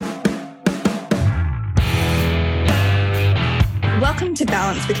Welcome to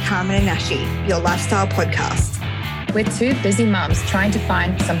Balance with Carmen and Nashi, your lifestyle podcast. We're two busy mums trying to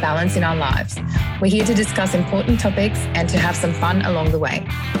find some balance in our lives. We're here to discuss important topics and to have some fun along the way.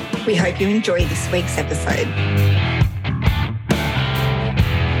 We hope you enjoy this week's episode.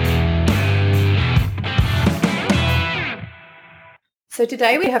 So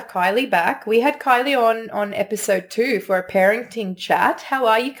today we have Kylie back. We had Kylie on episode 2 for a parenting chat. How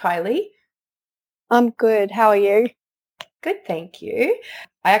are you, Kylie? I'm good. How are you? Good, thank you.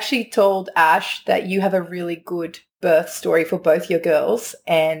 I actually told Ash that you have a really good birth story for both your girls,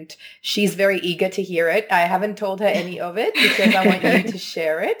 and she's very eager to hear it. I haven't told her any of it because I want you to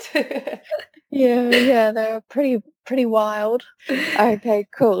share it. Yeah, they're pretty wild. Okay,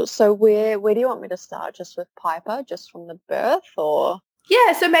 cool. So where do you want me to start? Just with Piper, just from the birth, or?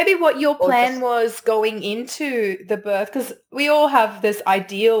 Yeah, so maybe what your plan was going into the birth, because we all have this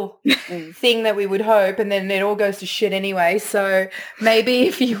ideal thing that we would hope, and then it all goes to shit anyway. So maybe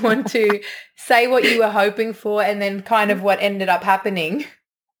if you want to say what you were hoping for and then kind of what ended up happening.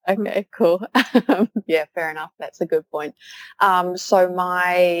 Okay, cool. Yeah, fair enough. That's a good point. So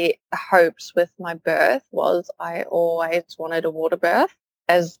my hopes with my birth was I always wanted a water birth,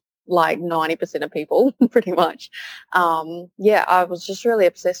 as like 90% of people, pretty much. I was just really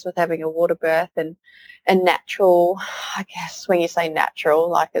obsessed with having a water birth and natural. I guess when you say natural,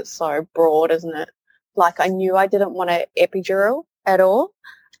 like it's so broad, isn't it? Like I knew I didn't want an epidural at all,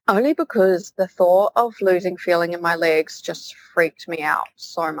 only because the thought of losing feeling in my legs just freaked me out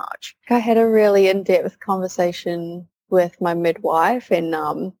so much. I had a really in-depth conversation with my midwife,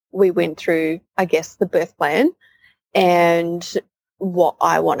 and we went through, I guess, the birth plan and what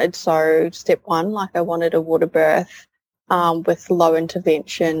I wanted. So step 1, like I wanted a water birth with low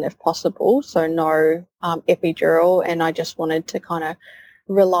intervention if possible, so no epidural, and I just wanted to kind of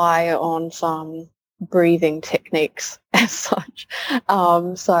rely on some breathing techniques as such.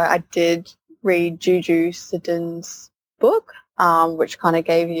 So I did read Juju Siddon's book, which kind of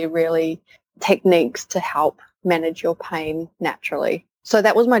gave you really techniques to help manage your pain naturally. So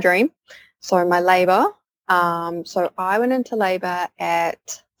that was my dream. So my labour, so I went into labour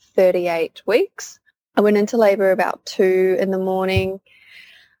at 38 weeks. I went into labour about 2 in the morning,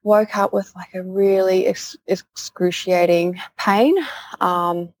 woke up with like a really excruciating pain,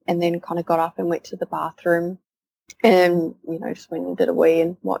 and then kind of got up and went to the bathroom and, just went and did a wee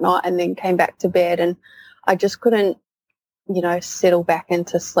and whatnot, and then came back to bed, and I just couldn't, settle back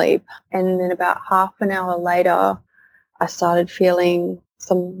into sleep. And then about half an hour later, I started feeling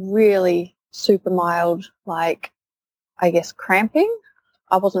some really super mild, like, I guess, cramping.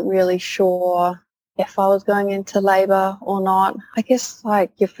 I wasn't really sure if I was going into labour or not. I guess,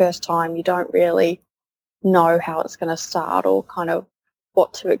 like, your first time, you don't really know how it's going to start or kind of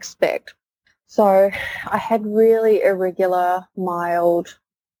what to expect. So I had really irregular, mild,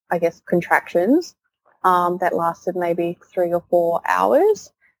 I guess, contractions that lasted maybe 3 or 4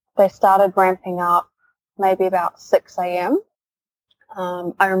 hours. They started ramping up maybe about 6 a.m.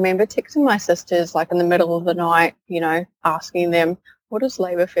 I remember texting my sisters like in the middle of the night, asking them, what does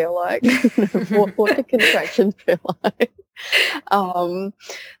labour feel like? what do contractions feel like? And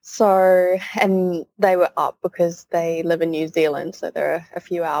they were up because they live in New Zealand, so they're a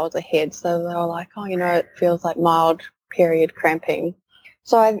few hours ahead. So they were like, it feels like mild period cramping.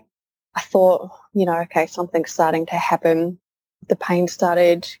 So I thought, okay, something's starting to happen. The pain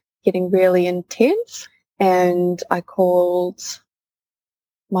started getting really intense, and I called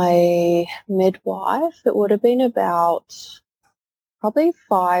my midwife. It would have been about probably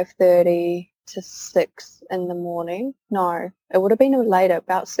 5:30 to 6 in the morning. No, it would have been later,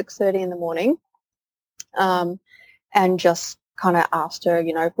 about 6:30 in the morning. And just kind of asked her,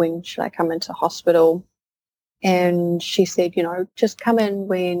 when should I come into hospital? And she said, just come in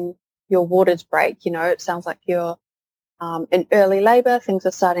when your waters break. It sounds like you're in early labour. Things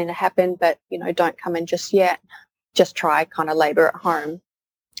are starting to happen, but, don't come in just yet. Just try kind of labour at home.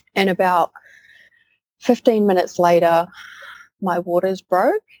 And about 15 minutes later, my waters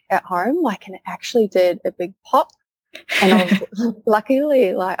broke at home, and it actually did a big pop. And I was luckily,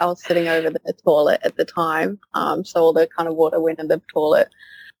 I was sitting over the toilet at the time, so all the kind of water went in the toilet.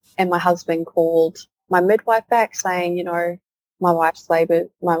 And my husband called my midwife back saying, my wife's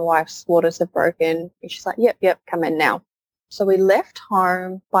waters have broken. And she's like, yep, come in now. So we left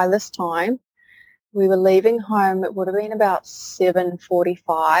home. By this time, we were leaving home. It would have been about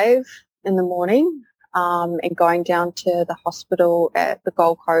 7:45 in the morning. And going down to the hospital at the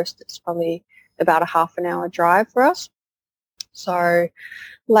Gold Coast, it's probably about a half an hour drive for us. So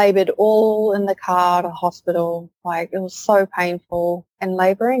laboured all in the car to hospital. It was so painful, and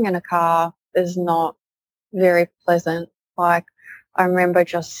labouring in a car is not very pleasant. I remember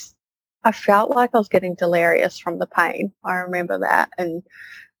I felt like I was getting delirious from the pain. I remember that. And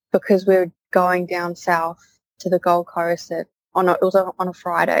because we were going down south to the Gold Coast it was on a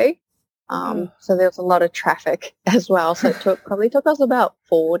Friday. So there was a lot of traffic as well. So it probably took us about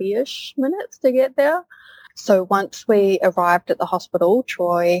 40-ish minutes to get there. So once we arrived at the hospital,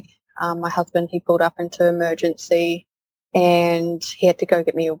 Troy, my husband, he pulled up into emergency and he had to go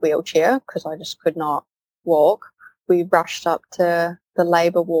get me a wheelchair because I just could not walk. We rushed up to the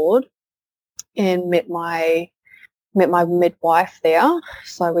labour ward and met my midwife there.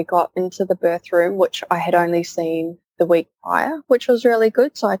 So we got into the birth room, which I had only seen the week prior, which was really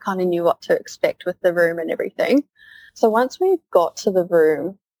good. So I kind of knew what to expect with the room and everything. So once we got to the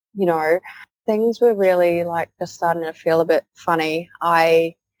room, you know, things were really like just starting to feel a bit funny.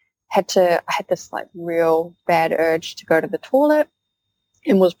 I had this like real bad urge to go to the toilet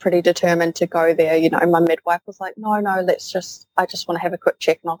and was pretty determined to go there. You know, my midwife was like, no, I just want to have a quick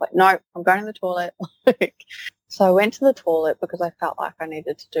check. And I was like, no, I'm going to the toilet. So I went to the toilet because I felt like I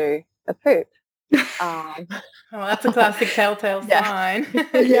needed to do a poop. Oh, that's a classic telltale sign.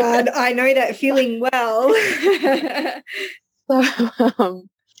 Yeah, I know that feeling well.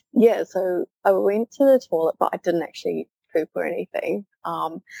 So I went to the toilet, but I didn't actually poop or anything.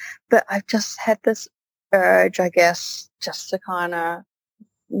 But I just had this urge, I guess, just to kind of,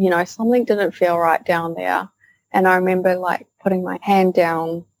 you know, something didn't feel right down there. And I remember like putting my hand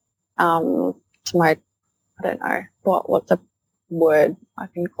down to my, I don't know, what's a word I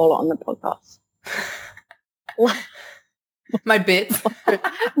can call it on the podcast? My bits.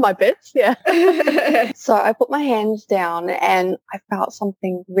 My bits, yeah. So I put my hands down and I felt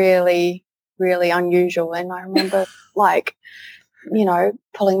something really, really unusual. And I remember like, you know,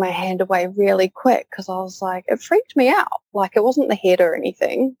 pulling my hand away really quick because I was like, it freaked me out. Like it wasn't the head or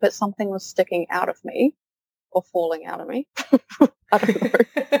anything, but something was sticking out of me or falling out of me. I don't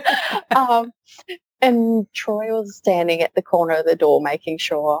know. And Troy was standing at the corner of the door making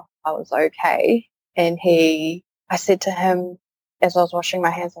sure I was okay. And I said to him as I was washing my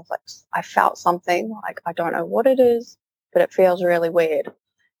hands, I was like, I felt something, like I don't know what it is, but it feels really weird.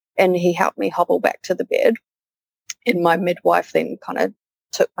 And he helped me hobble back to the bed. And my midwife then kind of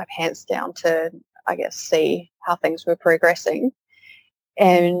took my pants down to, I guess, see how things were progressing.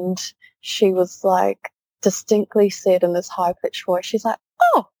 And she was like, distinctly said in this high-pitched voice, she's like,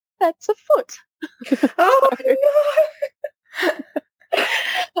 oh, that's a foot. Oh, no.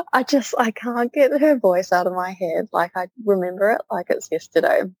 I can't get her voice out of my head. Like I remember it like it's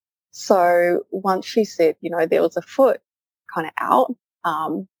yesterday. So once she said, you know, there was a foot kind of out,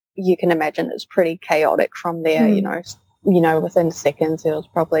 you can imagine it's pretty chaotic from there. You know, within seconds there was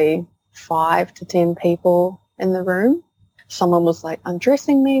probably 5 to 10 people in the room. Someone was like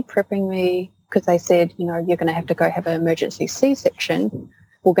undressing me, prepping me, because they said, you know, you're going to have to go have an emergency C-section.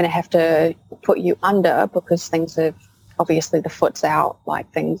 We're going to have to put you under because things have, obviously the foot's out,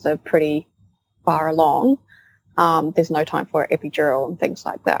 like things are pretty far along. There's no time for an epidural and things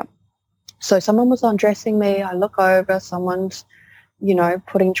like that. So someone was undressing me. I look over, someone's, you know,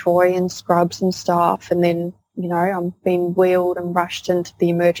 putting Troy in scrubs and stuff. And then, you know, I'm being wheeled and rushed into the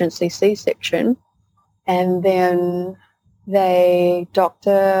emergency C-section. And then the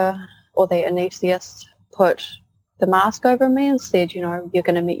doctor or the anaesthetist put the mask over me and said, you know, you're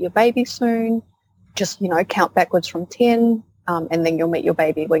going to meet your baby soon. Just, you know, count backwards from 10 and then you'll meet your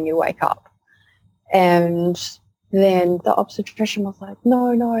baby when you wake up. And then the obstetrician was like,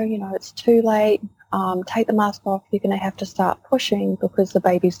 no, you know, it's too late. Take the mask off. You're going to have to start pushing because the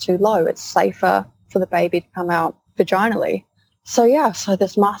baby's too low. It's safer for the baby to come out vaginally. So, yeah, so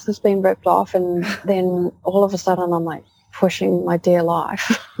this mask has been ripped off and then all of a sudden I'm like pushing my dear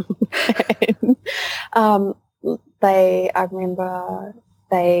life. And, I remember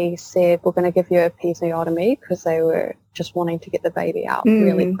they said, we're going to give you a episiotomy because they were just wanting to get the baby out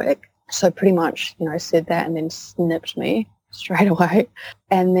really quick. So pretty much, you know, said that and then snipped me straight away.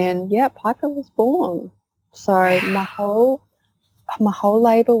 And then, yeah, Piper was born. So my whole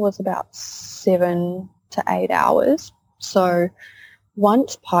labour was about 7 to 8 hours. So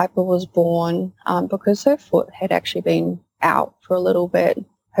once Piper was born, because her foot had actually been out for a little bit,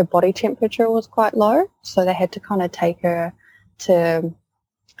 her body temperature was quite low. So they had to kind of take her to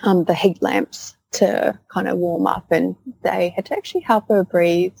the heat lamps to kind of warm up, and they had to actually help her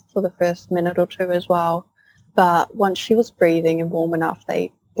breathe for the first minute or two as well. But once she was breathing and warm enough,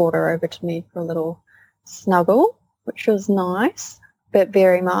 they brought her over to me for a little snuggle, which was nice, but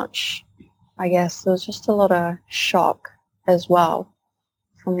very much, I guess, there was just a lot of shock as well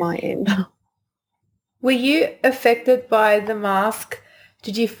from my end. Were you affected by the mask?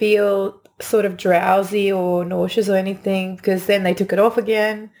 Did you feel sort of drowsy or nauseous or anything? Because then they took it off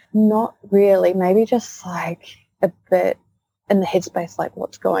again. Not really. Maybe just like a bit in the headspace, like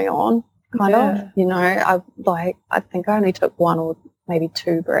what's going on, kind of. You know, I think I only took 1 or maybe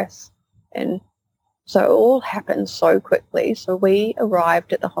 2 breaths, and so it all happened so quickly. So we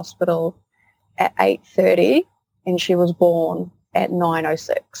arrived at the hospital at 8:30, and she was born at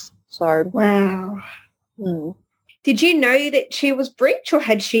 9:06. So wow. Did you know that she was breech, or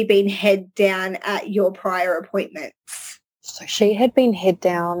had she been head down at your prior appointments? So she had been head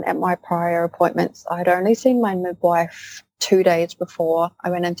down at my prior appointments. I'd only seen my midwife 2 days before I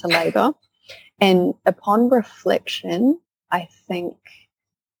went into labour. And upon reflection, I think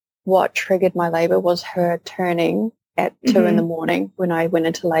what triggered my labour was her turning at 2 in the morning when I went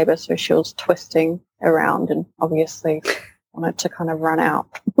into labour. So she was twisting around and obviously wanted to kind of run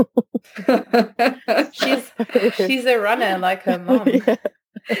out. She's a runner like her mom.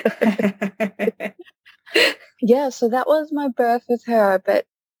 Yeah, so that was my birth with her, but,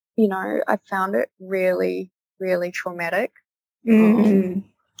 you know, I found it really, really traumatic.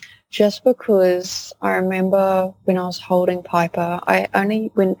 Just because I remember when I was holding Piper, I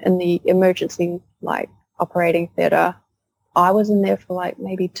only went in the emergency, like, operating theatre. I was in there for, like,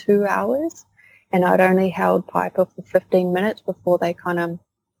 maybe 2 hours, and I'd only held Piper for 15 minutes before they kind of,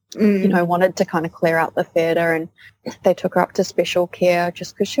 you know, wanted to kind of clear out the theatre, and they took her up to special care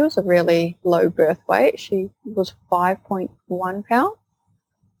just because she was a really low birth weight. She was 5.1 pounds.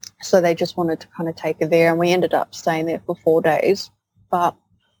 So they just wanted to kind of take her there, and we ended up staying there for 4 days. But,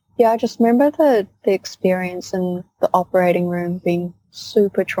 yeah, I just remember the experience in the operating room being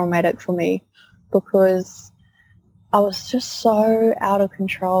super traumatic for me because I was just so out of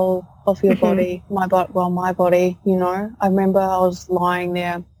control of your body, my body, you know. I remember I was lying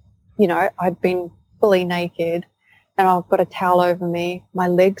there, you know, I'd been fully naked and I've got a towel over me. My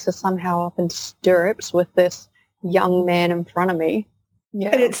legs are somehow up in stirrups with this young man in front of me. Yeah,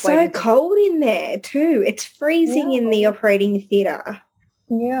 and it's so cold in there too. It's freezing in the operating theatre.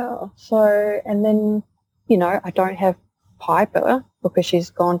 Yeah. So, and then, you know, I don't have Piper because she's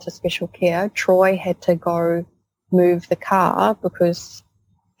gone to special care. Troy had to go move the car because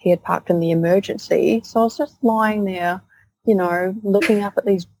he had parked in the emergency. So I was just lying there, you know, looking up at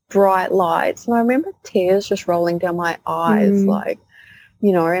these bright lights. And I remember tears just rolling down my eyes, like,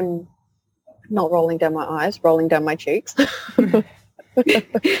 you know, and not rolling down my eyes, rolling down my cheeks.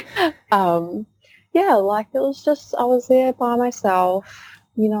 Yeah, like it was just, I was there by myself,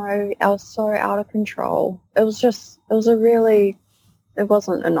 you know, I was so out of control. It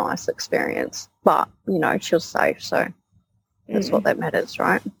wasn't a nice experience, but, you know, she was safe, so that's what that matters,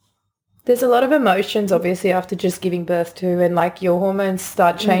 right? There's a lot of emotions, obviously, after just giving birth to, and like your hormones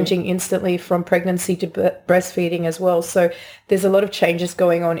start changing instantly from pregnancy to breastfeeding as well. So there's a lot of changes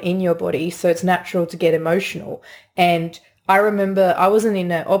going on in your body, so it's natural to get emotional. And I remember I wasn't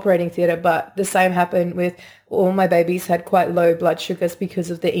in an operating theatre, but the same happened with all my babies had quite low blood sugars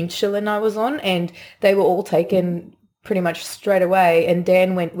because of the insulin I was on, and they were all taken pretty much straight away, and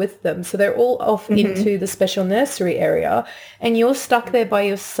Dan went with them. So they're all off into the special nursery area, and you're stuck there by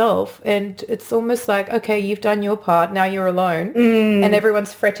yourself, and it's almost like, okay, you've done your part, now you're alone, and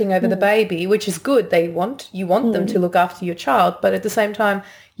everyone's fretting over the baby, which is good. You want them to look after your child, but at the same time,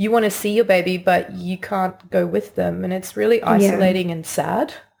 you want to see your baby, but you can't go with them, and it's really isolating and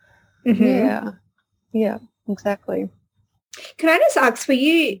sad. Yeah, exactly. Can I just ask, were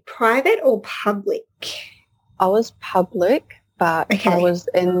you private or public? I was public, but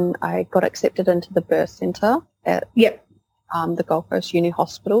I got accepted into the birth centre at the Gold Coast Uni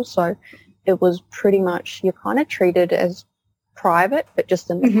Hospital. So it was pretty much, you're kind of treated as private, but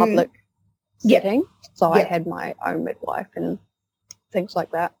just in the public setting. So I had my own midwife and things like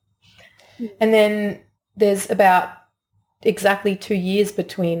that. And then there's about exactly 2 years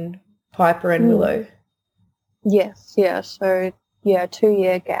between Piper and Willow. Yes, yeah. So,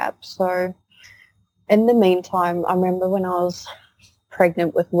 2-year gap. So in the meantime, I remember when I was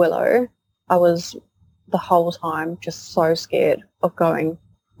pregnant with Willow, I was the whole time just so scared of going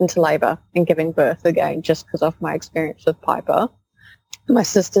into labour and giving birth again just because of my experience with Piper. My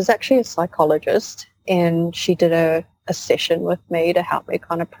sister's actually a psychologist, and she did a session with me to help me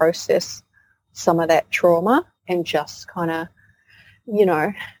kind of process some of that trauma and just kind of, you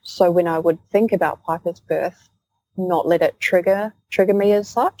know, so when I would think about Piper's birth, not let it trigger me as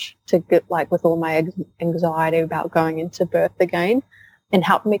such, to get like with all my anxiety about going into birth again, and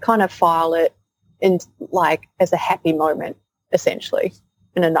help me kind of file it in like as a happy moment, essentially,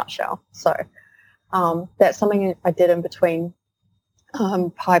 in a nutshell. So that's something I did in between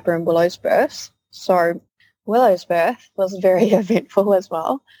Piper and Willow's births. So Willow's birth was very eventful as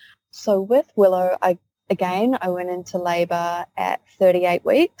well. So with Willow, I went into labour at 38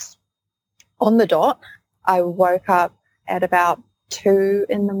 weeks on the dot. I woke up at about 2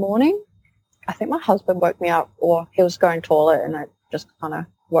 in the morning. I think my husband woke me up, or he was going to the toilet, and it just kind of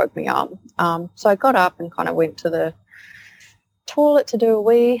woke me up. So I got up and kind of went to the toilet to do a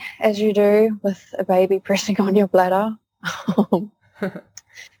wee, as you do with a baby pressing on your bladder.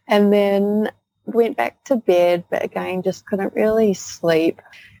 And then went back to bed, but again, just couldn't really sleep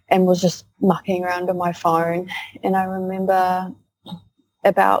and was just mucking around on my phone. And I remember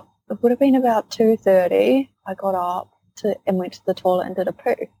it would have been about 2:30, I got up and went to the toilet and did a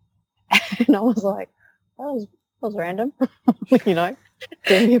poo. And I was like, that was random, you know,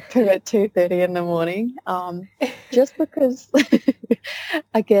 doing a poo at 2:30 in the morning. Just because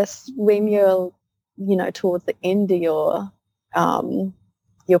I guess when you're, you know, towards the end of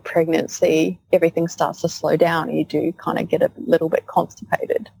your pregnancy, everything starts to slow down and you do kind of get a little bit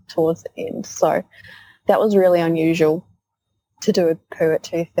constipated towards the end. So that was really unusual to do a poo at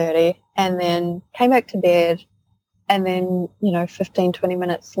 2:30, and then came back to bed, and then, you know, 15, 20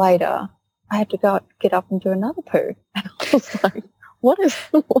 minutes later, I had to get up and do another poo. And I was like, what is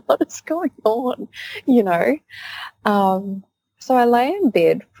going on, you know? So I lay in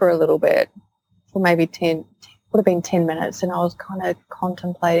bed for a little bit, for maybe 10 minutes, and I was kind of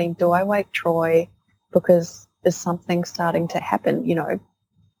contemplating, do I wake Troy because is something starting to happen? You know,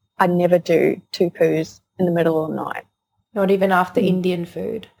 I never do 2 poos in the middle of the night. Not even after Indian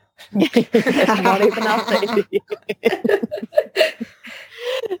food. Not even after Indian.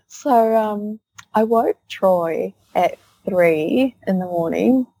 So I woke Troy at 3 in the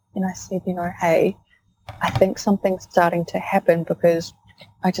morning, and I said, you know, hey, I think something's starting to happen, because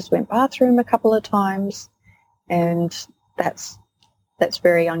I just went bathroom a couple of times, and that's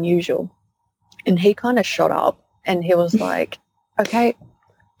very unusual. And he kind of shot up, and he was like, okay,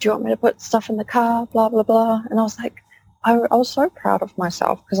 do you want me to put stuff in the car, blah, blah, blah? And I was like, I was so proud of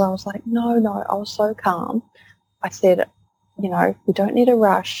myself, because I was like, no, I was so calm. I said, you know, we don't need a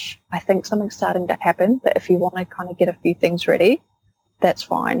rush. I think something's starting to happen, but if you want to kind of get a few things ready, that's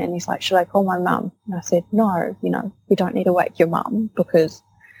fine. And he's like, should I call my mum? And I said, no, you know, we don't need to wake your mum, because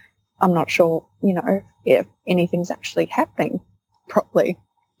I'm not sure, you know, if anything's actually happening properly.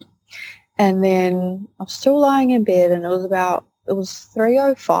 And then I was still lying in bed, and it was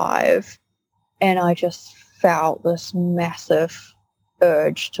 3:05, and I just felt this massive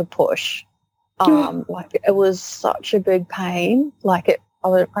urge to push. Like it was such a big pain. Like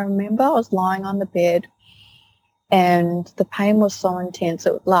I remember I was lying on the bed, and the pain was so intense.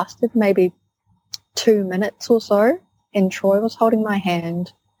 It lasted maybe 2 minutes or so, and Troy was holding my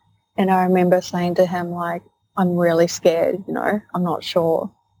hand, and I remember saying to him, like, I'm really scared, you know, I'm not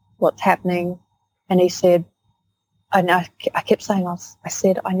sure what's happening. And he said, and I kept saying, I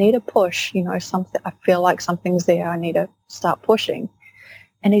said, I need a push, you know, something, I feel like something's there, I need to start pushing.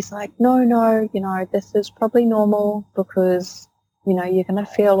 And he's like, no, you know, this is probably normal, because, you know, you're going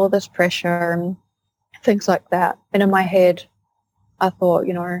to feel all this pressure and things like that. And in my head, I thought,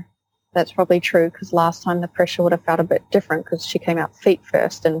 you know, that's probably true, because last time the pressure would have felt a bit different, because she came out feet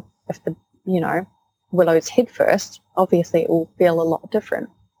first, and if the, you know, Willow's head first, obviously it will feel a lot different.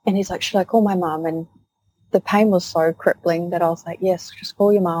 And he's like, should I call my mum? And the pain was so crippling that I was like, yes, just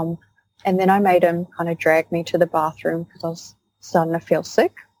call your mum. And then I made him kind of drag me to the bathroom, because I was starting to feel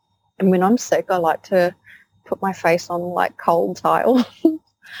sick. And when I'm sick, I like to put my face on like cold tile.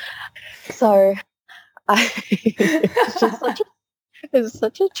 So it's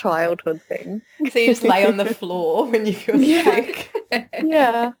such a childhood thing. So you just lay on the floor when you feel sick.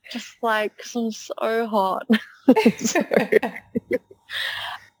 Yeah, just like, 'cause I'm so hot.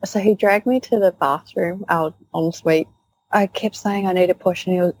 So he dragged me to the bathroom, our ensuite. I kept saying I need a push,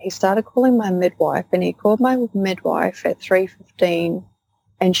 and he started calling my midwife, and he called my midwife at 3:15,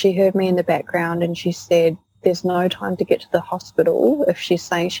 and she heard me in the background, and she said, there's no time to get to the hospital. If she's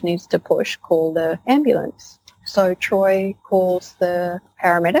saying she needs to push, call the ambulance. So Troy calls the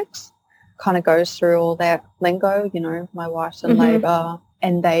paramedics, kind of goes through all that lingo, you know, my wife's in labour,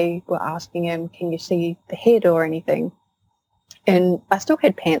 and they were asking him, can you see the head or anything? And I still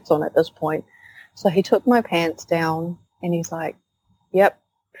had pants on at this point. So he took my pants down, and he's like, yep,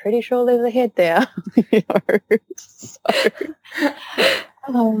 pretty sure there's a head there. You know? So,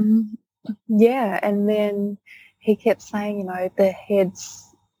 yeah, and then he kept saying, you know, the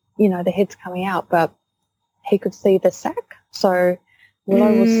head's coming out, but he could see the sac. So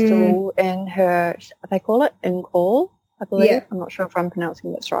Willow was still in her, they call it in-call, I believe. Yeah. I'm not sure if I'm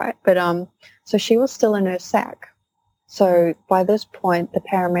pronouncing this right. But so she was still in her sac. So by this point, the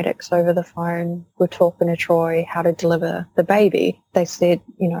paramedics over the phone were talking to Troy how to deliver the baby. They said,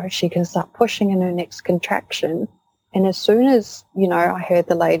 she can start pushing in her next contraction. And as soon as, I heard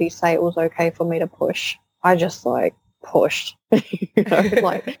the lady say it was okay for me to push, I just pushed,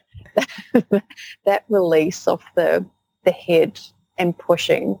 like that release of the head and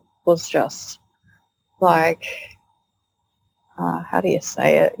pushing was just like, how do you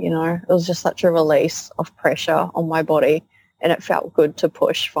say it? It was just such a release of pressure on my body, and it felt good to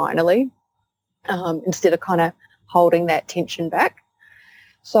push finally, instead of kind of holding that tension back.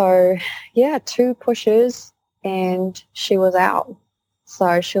 So, 2 pushes and she was out.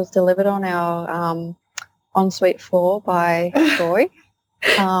 So she was delivered on our ensuite floor by Troy.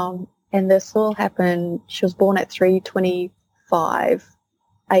 And this all happened, she was born at 3:25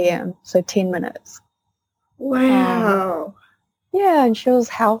 a.m., so 10 minutes. Wow. And she was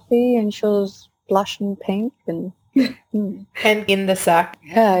healthy and she was blushing pink and and in the sack.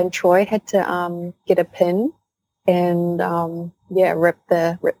 Yeah, and Troy had to get a pin and rip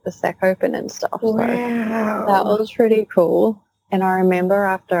the sack open and stuff. Wow. So that was pretty cool. And I remember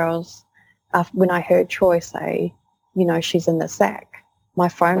when I heard Troy say, she's in the sack, my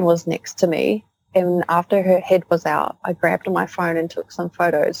phone was next to me, and after her head was out, I grabbed my phone and took some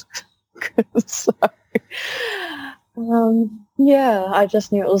photos. So, I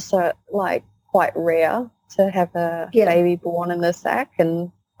just knew it was quite rare to have a baby born in the sack,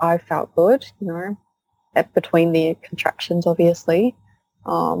 and I felt good, between the contractions, obviously.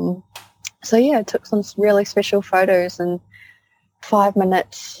 I took some really special photos, and 5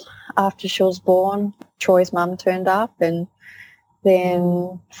 minutes after she was born, Troy's mum turned up, and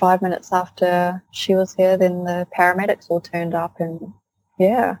then 5 minutes after she was here, then the paramedics all turned up, and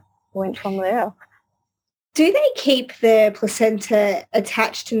went from there. Do they keep the placenta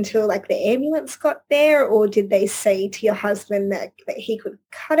attached until the ambulance got there, or did they say to your husband that he could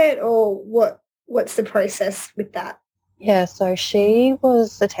cut it, or what's the process with that? Yeah, so she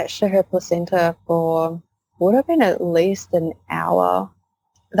was attached to her placenta for would have been at least an hour.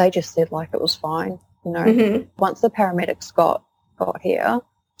 They just said it was fine, Mm-hmm. Once the paramedics got here,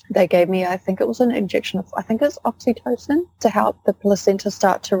 they gave me, I think it was an injection of, I think it's oxytocin to help the placenta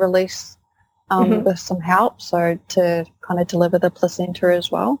start to release with some help, so to kind of deliver the placenta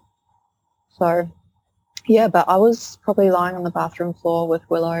as well. So, but I was probably lying on the bathroom floor with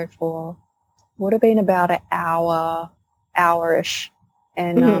Willow for, would have been about an hour-ish,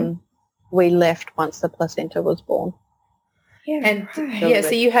 and we left once the placenta was born. So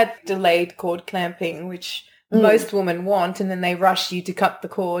you had delayed cord clamping, which most women want, and then they rush you to cut the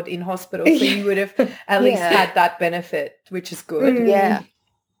cord in hospital, so you would have at least had that benefit, which is good.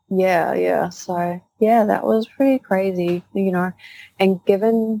 So that was pretty crazy, and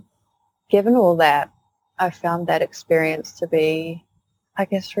given all that, I found that experience to be, I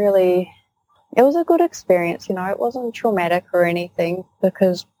guess, really, it was a good experience. It wasn't traumatic or anything,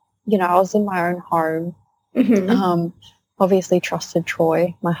 because I was in my own home. Obviously trusted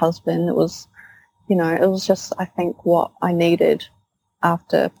Troy, my husband. It was, it was just, I think, what I needed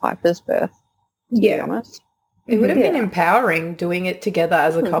after Piper's birth, to be honest. It would have been empowering doing it together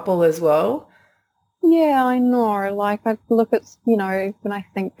as a couple as well. Yeah, I know. I look at, when I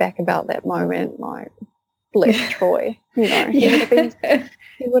think back about that moment, bless Troy, he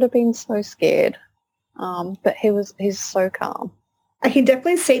would have been so scared. But he's so calm. I can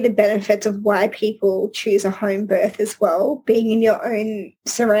definitely see the benefits of why people choose a home birth as well, being in your own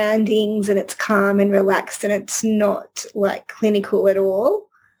surroundings, and it's calm and relaxed, and it's not clinical at all.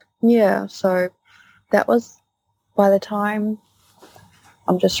 Yeah, so that was, by the time,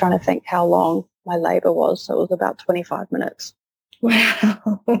 I'm just trying to think how long my labour was, so it was about 25 minutes.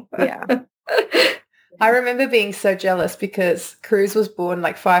 Wow. Yeah. I remember being so jealous because Cruz was born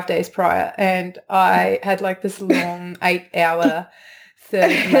 5 days prior, and I had this long 8-hour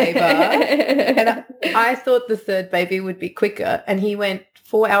third labour, and I thought the third baby would be quicker, and he went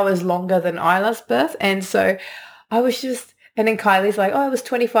 4 hours longer than Isla's birth, and so I was just, and then Kylie's it was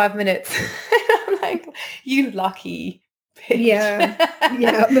 25 minutes. And I'm you lucky bitch. Yeah.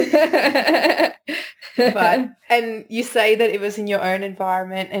 But, and you say that it was in your own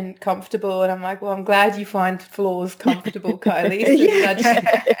environment and comfortable, and I'm well, I'm glad you find floors comfortable, Kylie. So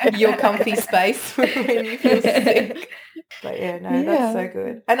that's your comfy space when you feel sick. But that's so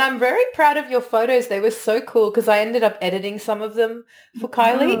good. And I'm very proud of your photos. They were so cool because I ended up editing some of them for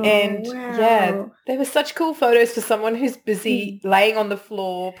Kylie, and they were such cool photos for someone who's busy laying on the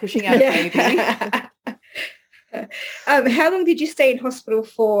floor pushing out a baby. How long did you stay in hospital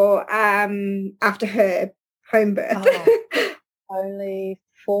for after her home birth? Only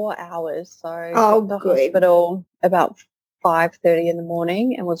 4 hours. So Oh, got to the good. hospital about 5:30 in the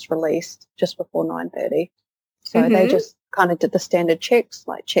morning and was released just before 9:30. So they just kind of did the standard checks,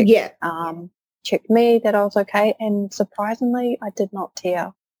 like checked me that I was okay. And surprisingly, I did not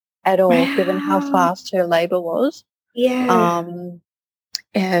tear at all, given how fast her labour was. Yeah.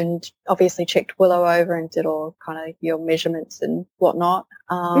 And obviously checked Willow over and did all kind of your measurements and whatnot.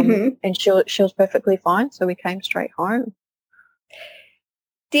 And she was perfectly fine. So we came straight home.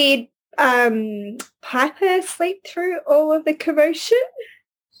 Did Piper sleep through all of the commotion?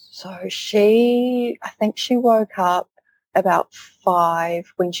 So I think she woke up about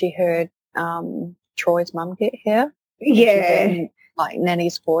 5 when she heard Troy's mum get here. Yeah. She heard, like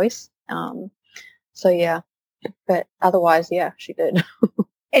Nanny's voice. So yeah, but otherwise, yeah, she did.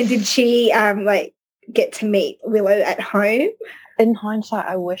 And did she like get to meet Willow at home? In hindsight,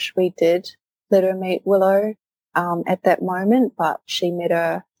 I wish we did let her meet Willow at that moment, but she met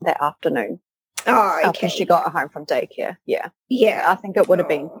her that afternoon. Oh, okay. After she got home from daycare. Yeah. Yeah. I think it would have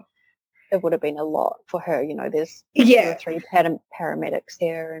been a lot for her. You know, there's 2 or 3 paramedics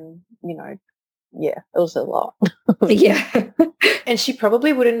here, and it was a lot. Yeah. And she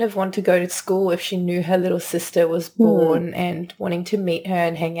probably wouldn't have wanted to go to school if she knew her little sister was born and wanting to meet her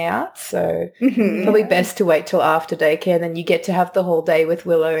and hang out. So probably best to wait till after daycare, then you get to have the whole day with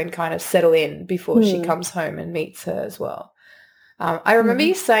Willow and kind of settle in before she comes home and meets her as well. I remember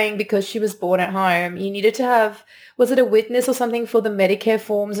you saying because she was born at home, you needed to have, was it a witness or something for the Medicare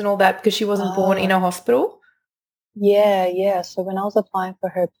forms and all that because she wasn't born in a hospital? Yeah. So when I was applying for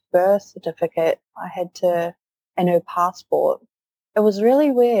her birth certificate, I had to, and her passport. It was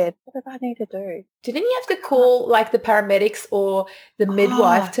really weird. What did I need to do? Didn't you have to call like the paramedics or the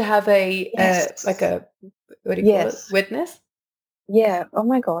midwife to have a what do you call it? Witness? Yeah. Oh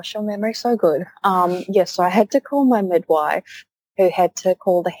my gosh, your memory's so good. So I had to call my midwife, who had to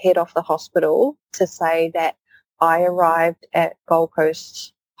call the head of the hospital to say that I arrived at Gold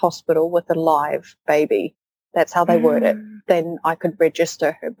Coast Hospital with a live baby. That's how they word it. Then I could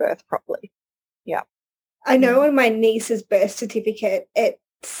register her birth properly. Yeah. I know on my niece's birth certificate, it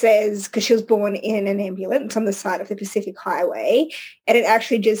says, because she was born in an ambulance on the side of the Pacific Highway, and it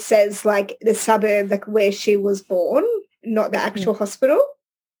actually just says like the suburb, like where she was born, not the actual hospital.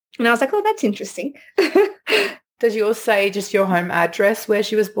 And I was like, oh, that's interesting. Does yours say just your home address where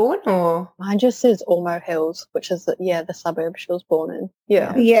she was born, or? Mine just says Ormo Hills, which is the suburb she was born in.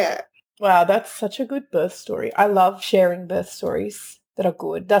 Yeah. Yeah. Wow, that's such a good birth story. I love sharing birth stories that are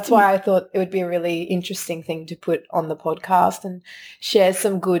good. That's why I thought it would be a really interesting thing to put on the podcast and share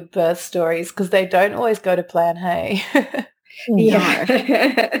some good birth stories because they don't always go to plan, hey?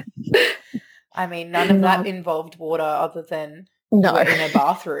 Yeah. I mean, none of that involved water other than you were in a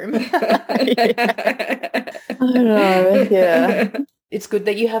bathroom. I know, yeah. It's good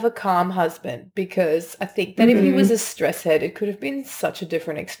that you have a calm husband because I think that if he was a stress head, it could have been such a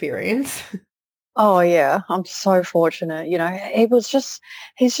different experience. Oh, yeah. I'm so fortunate.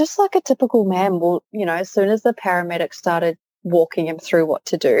 He's just like a typical man. Well, as soon as the paramedic started walking him through what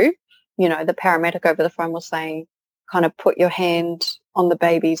to do, the paramedic over the phone was saying, kind of put your hand on the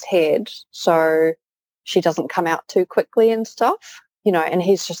baby's head so she doesn't come out too quickly and stuff, and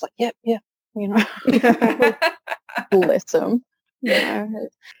he's just like, yep, bless him.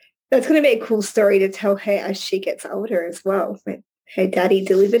 That's going to be a cool story to tell her as she gets older as well, when her daddy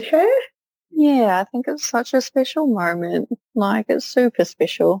delivered her. Yeah, I think it's such a special moment. Like, it's super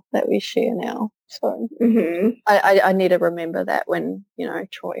special that we share now. So I need to remember that when,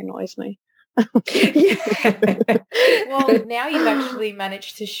 Troy annoys me. Well, now you've actually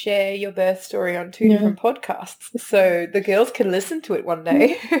managed to share your birth story on 2 different podcasts, so the girls can listen to it one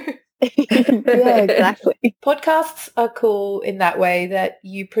day. Yeah, exactly. Podcasts are cool in that way that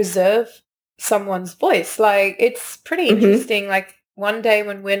you preserve someone's voice. Like, it's pretty interesting. Like, one day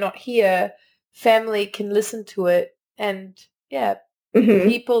when we're not here, family can listen to it, and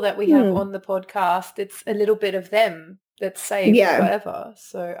people that we have on the podcast, it's a little bit of them that's saved forever.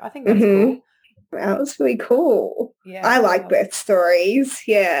 So I think that's cool. That was really cool. Yeah, I like birth stories.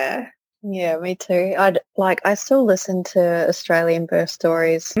 Yeah. Yeah, me too. I still listen to Australian birth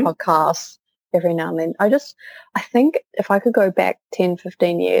stories podcasts every now and then. I think if I could go back 10,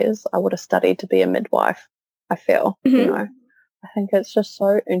 15 years, I would have studied to be a midwife, I feel, I think it's just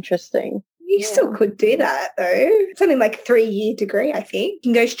so interesting. You still could do that though. It's only like a 3-year degree, I think. You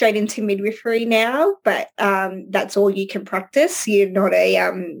can go straight into midwifery now, but that's all you can practice. You're not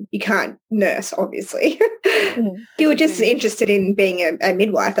you can't nurse, obviously. You were just interested in being a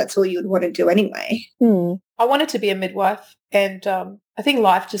midwife. That's all you would want to do anyway. I wanted to be a midwife, and I I think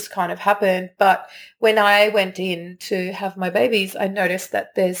life just kind of happened. But when I went in to have my babies, I noticed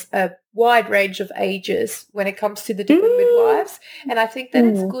that there's a wide range of ages when it comes to the different midwives. And I think that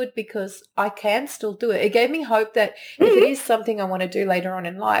it's good because I can still do it. It gave me hope that if it is something I want to do later on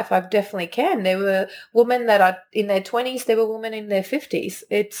in life, I definitely can. There were women that are in their 20s, there were women in their 50s.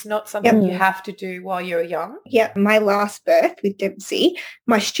 It's not something you have to do while you're young. Yeah, my last birth with Dempsey,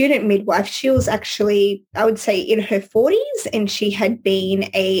 my student midwife, she was actually, I would say, in her 40s, and she had been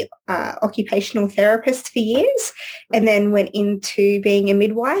a occupational therapist for years and then went into being a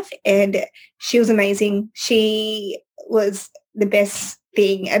midwife, and she was amazing. She was the best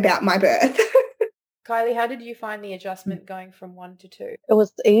thing about my birth. Kylie, how did you find the adjustment going from 1 to 2? It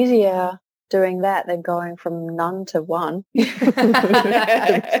was easier doing that than going from none to 1. I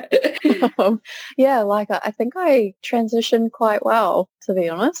think I transitioned quite well, to be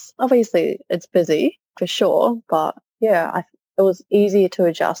honest. Obviously, it's busy for sure, but yeah, it was easier to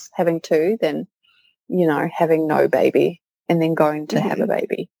adjust having 2 than, having no baby and then going to have a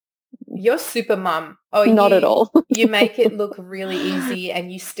baby. You're super mum. Not at all. You make it look really easy,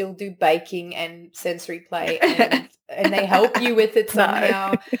 and you still do baking and sensory play, and they help you with it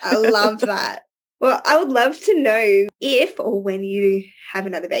somehow. I love that. Well, I would love to know if or when you have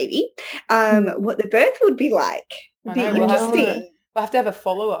another baby, what the birth would be like. I Be know, interesting. We'll have to have a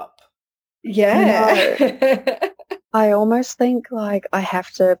follow-up. Yeah. I almost think like I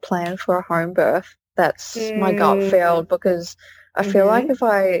have to plan for a home birth. That's my gut feel, because I feel like if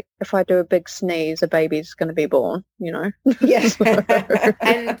I do a big sneeze, a baby's going to be born, Yes.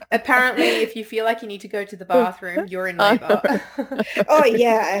 And apparently, if you feel like you need to go to the bathroom, you're in labour. Oh,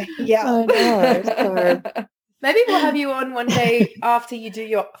 yeah. Yeah. I know. So. Maybe we'll have you on one day after you do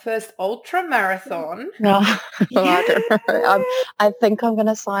your first ultra marathon. No, I don't know. I think I'm going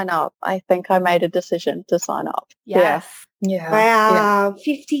to sign up. I think I made a decision to sign up. Yes. Yeah. Wow.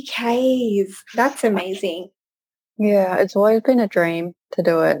 50 Ks. That's amazing. Yeah, it's always been a dream to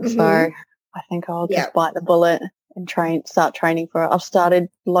do it. So I think I'll just bite the bullet and start training for it. I've started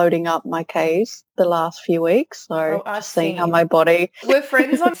loading up my Ks the last few weeks, so seeing how my body... We're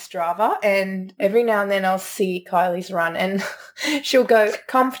friends on Strava, and every now and then I'll see Kylie's run, and she'll go,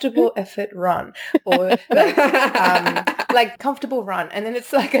 comfortable effort run, or like comfortable run, and then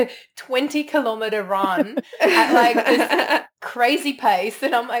it's like a 20-kilometer run at like this crazy pace,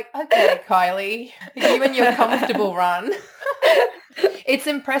 and I'm like, okay, Kylie, you and your comfortable run. It's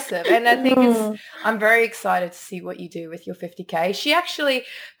impressive, and I think I'm very excited to see what you do with your 50K.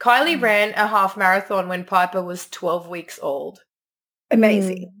 Kylie ran a half marathon when Piper was 12 weeks old.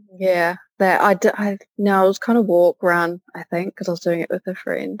 Amazing. Yeah, it was kind of walk run, I think, because I was doing it with a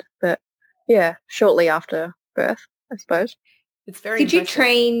friend. But yeah, shortly after birth, I suppose. It's very Did you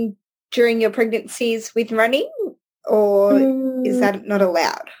train during your pregnancies with running, or is that not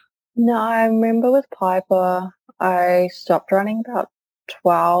allowed? No, I remember with Piper, I stopped running about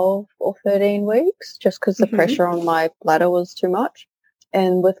 12 or 13 weeks just because the pressure on my bladder was too much.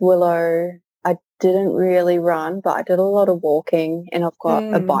 And with Willow, I didn't really run, but I did a lot of walking, and I've got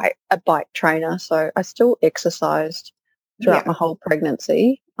a bike trainer, so I still exercised throughout my whole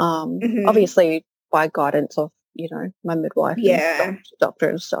pregnancy. Obviously by guidance of, my midwife and doctor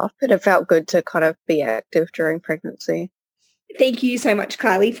and stuff, but it felt good to kind of be active during pregnancy. Thank you so much,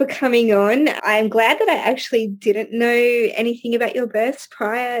 Kylie, for coming on. I'm glad that I actually didn't know anything about your births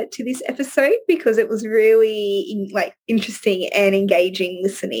prior to this episode, because it was really interesting and engaging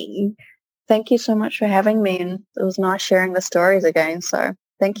listening. Thank you so much for having me, and it was nice sharing the stories again, so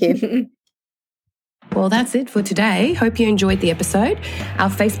thank you. Well, that's it for today. Hope you enjoyed the episode. Our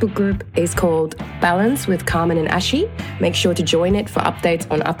Facebook group is called Balance with Carmen and Ashi. Make sure to join it for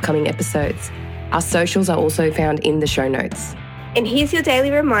updates on upcoming episodes. Our socials are also found in the show notes. And here's your daily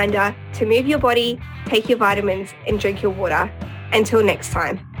reminder to move your body, take your vitamins, and drink your water. Until next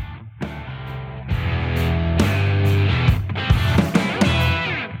time.